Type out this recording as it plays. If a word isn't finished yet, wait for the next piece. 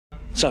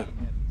So,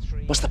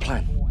 what's the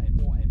plan?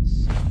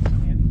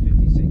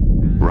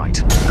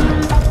 Right.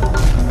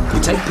 We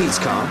take Pete's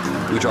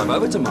car, we drive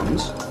over to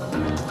Mum's,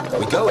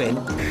 we go in,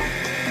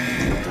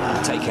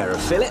 we take care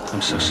of Philip.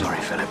 I'm so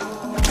sorry,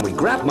 Philip. We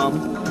grab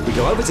Mum, we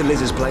go over to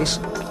Liz's place,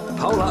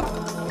 hole up,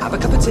 have a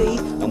cup of tea,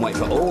 and wait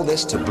for all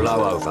this to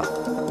blow over.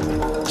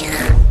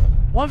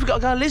 Why have we got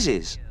to go to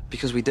Liz's?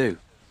 Because we do.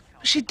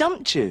 But she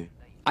dumped you.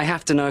 I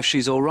have to know if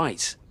she's all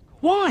right.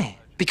 Why?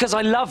 Because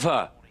I love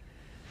her.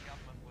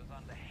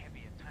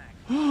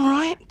 All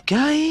right,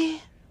 gay.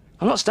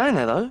 I'm not staying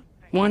there, though.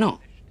 Why not?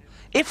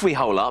 If we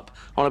hole up,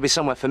 I want to be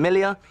somewhere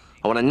familiar,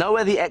 I want to know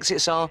where the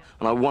exits are,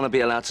 and I want to be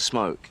allowed to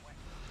smoke.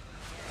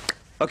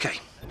 Okay.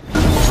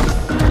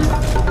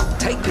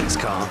 Take Pete's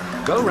car,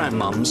 go round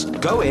Mum's,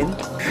 go in,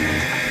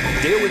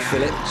 deal with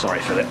Philip. Sorry,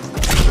 Philip.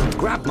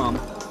 Grab Mum,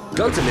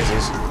 go to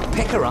Liz's,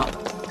 pick her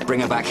up,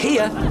 bring her back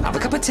here, have a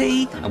cup of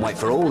tea, and wait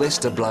for all this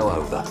to blow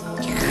over.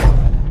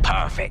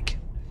 Perfect.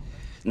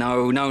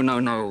 No,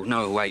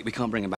 wait, we can't bring her back.